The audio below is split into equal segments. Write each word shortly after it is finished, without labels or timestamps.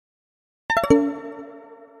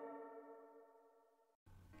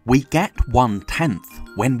We get 1/10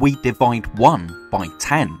 when we divide 1 by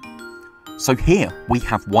 10. So here we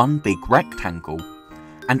have one big rectangle,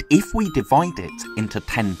 and if we divide it into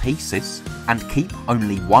 10 pieces and keep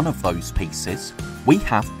only one of those pieces, we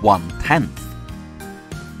have 1/10.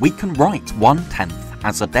 We can write 1/10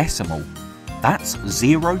 as a decimal. That's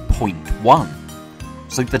 0.1.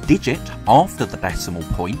 So the digit after the decimal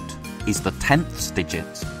point is the tenths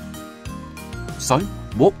digit. So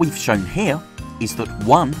what we've shown here is that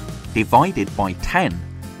 1 divided by 10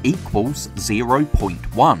 equals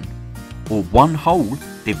 0.1, or 1 whole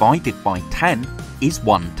divided by 10 is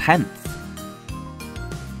 1/10.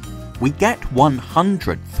 We get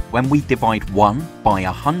 1/100th when we divide 1 by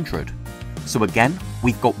 100. So again,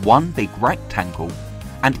 we've got one big rectangle,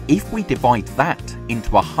 and if we divide that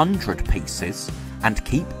into 100 pieces and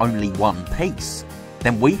keep only one piece,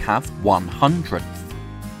 then we have 1/100th.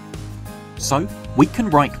 So we can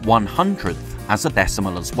write 1/100th as a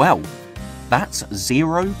decimal as well. That's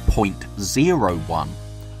 0.01.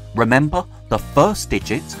 Remember, the first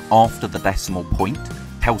digit after the decimal point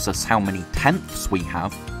tells us how many tenths we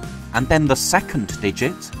have, and then the second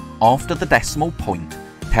digit after the decimal point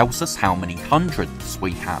tells us how many hundredths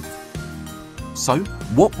we have. So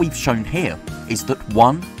what we've shown here is that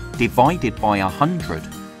 1 divided by 100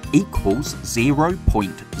 equals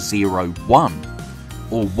 0.01,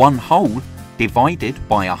 or 1 whole divided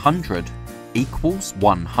by 100 equals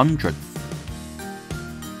 1/100th.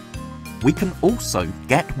 We can also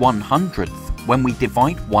get 1/100th when we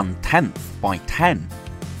divide 1/10 by 10.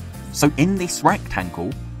 So in this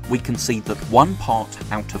rectangle, we can see that one part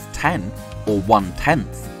out of 10, or 1/10,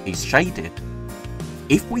 is shaded.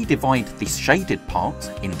 If we divide this shaded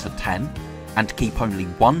part into 10 and keep only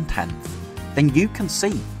 1/10, then you can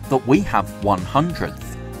see that we have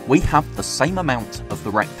 1/100th. We have the same amount of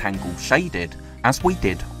the rectangle shaded as we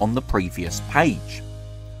did on the previous page.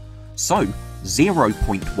 So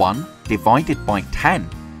 0.1 divided by 10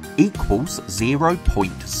 equals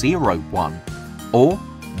 0.01, or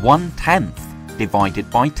 1/10 divided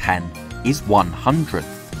by 10 is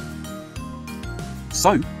 1/100th.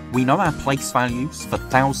 So we know our place values for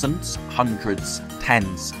thousands, hundreds,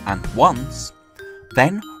 tens and ones.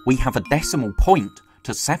 Then we have a decimal point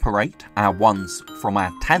to separate our ones from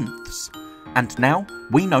our tenths, and now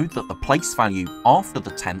we know that the place value after the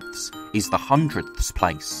tenths is the hundredths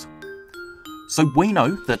place. So we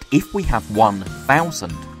know that if we have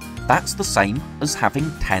 1,000, that's the same as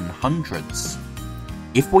having 10 hundredths.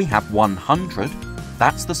 If we have 100,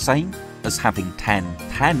 that's the same as having 10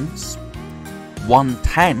 tens.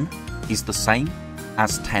 1/10 is the same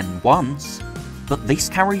as 10 ones, but this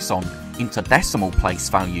carries on into decimal place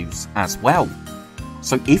values as well.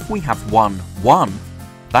 So if we have 1/1,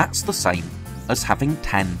 that's the same as having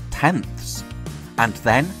 10 tenths. And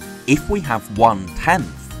then if we have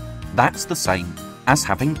 1/10, that's the same as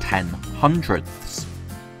having 10 hundredths.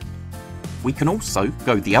 We can also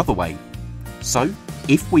go the other way. So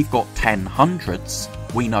if we've got 10 hundredths,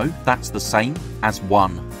 we know that's the same as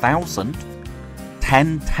 1,000.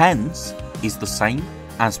 10 tens is the same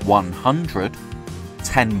as 100.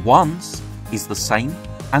 10 ones is the same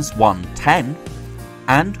as 1/10.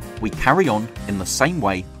 And we carry on in the same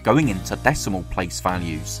way going into decimal place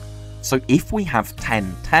values. So if we have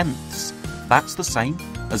 10 tenths, that's the same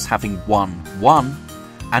as having 1/1.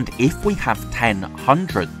 And if we have 10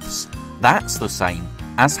 hundredths, that's the same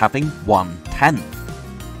as having 1/10.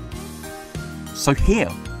 So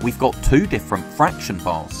here we've got two different fraction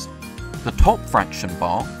bars. The top fraction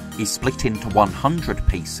bar is split into 100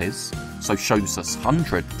 pieces, so shows us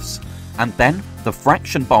hundredths, and then the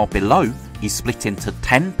fraction bar below is split into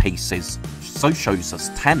 10 pieces, so shows us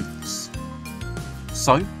tenths.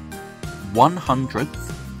 So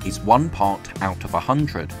 1/100th is one part out of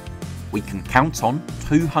 100. We can count on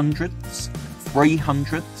 2 hundredths, 3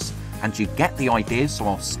 hundredths, and you get the idea, so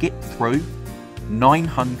I'll skip through. 9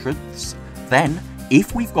 hundredths. Then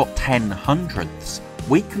if we've got 10 hundredths,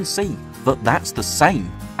 we can see that that's the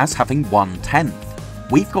same as having 1/10.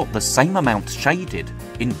 We've got the same amount shaded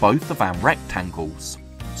in both of our rectangles.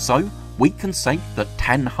 So we can say that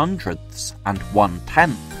 10 hundredths and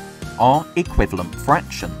 1/10 are equivalent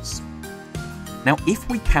fractions. Now if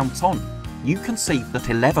we count on, you can see that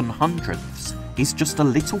 11 hundredths is just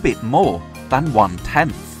a little bit more than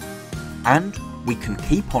 1/10. And we can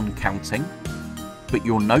keep on counting, but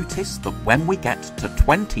you'll notice that when we get to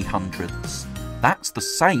 20 hundredths, that's the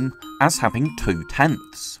same as having 2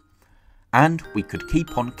 tenths. And we could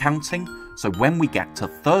keep on counting, so when we get to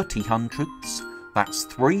 30 hundredths, that's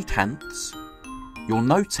 3 tenths. You'll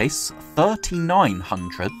notice 39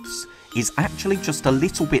 hundredths is actually just a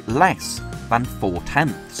little bit less than 4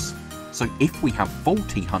 tenths. So if we have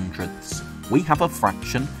 40 hundredths, we have a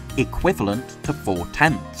fraction equivalent to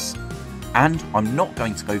 4/10. And I'm not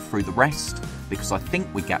going to go through the rest because I think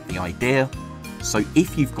we get the idea. So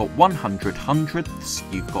if you've got 100 hundredths,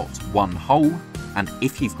 you've got 1 whole, and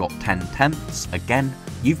if you've got 10 tenths, again,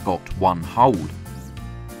 you've got 1 whole.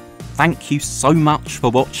 Thank you so much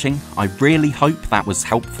for watching. I really hope that was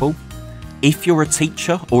helpful. If you're a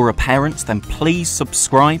teacher or a parent, then please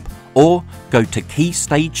subscribe or go to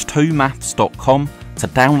keystage2maths.com to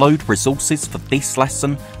download resources for this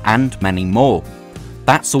lesson and many more.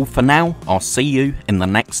 That's all for now. I'll see you in the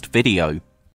next video.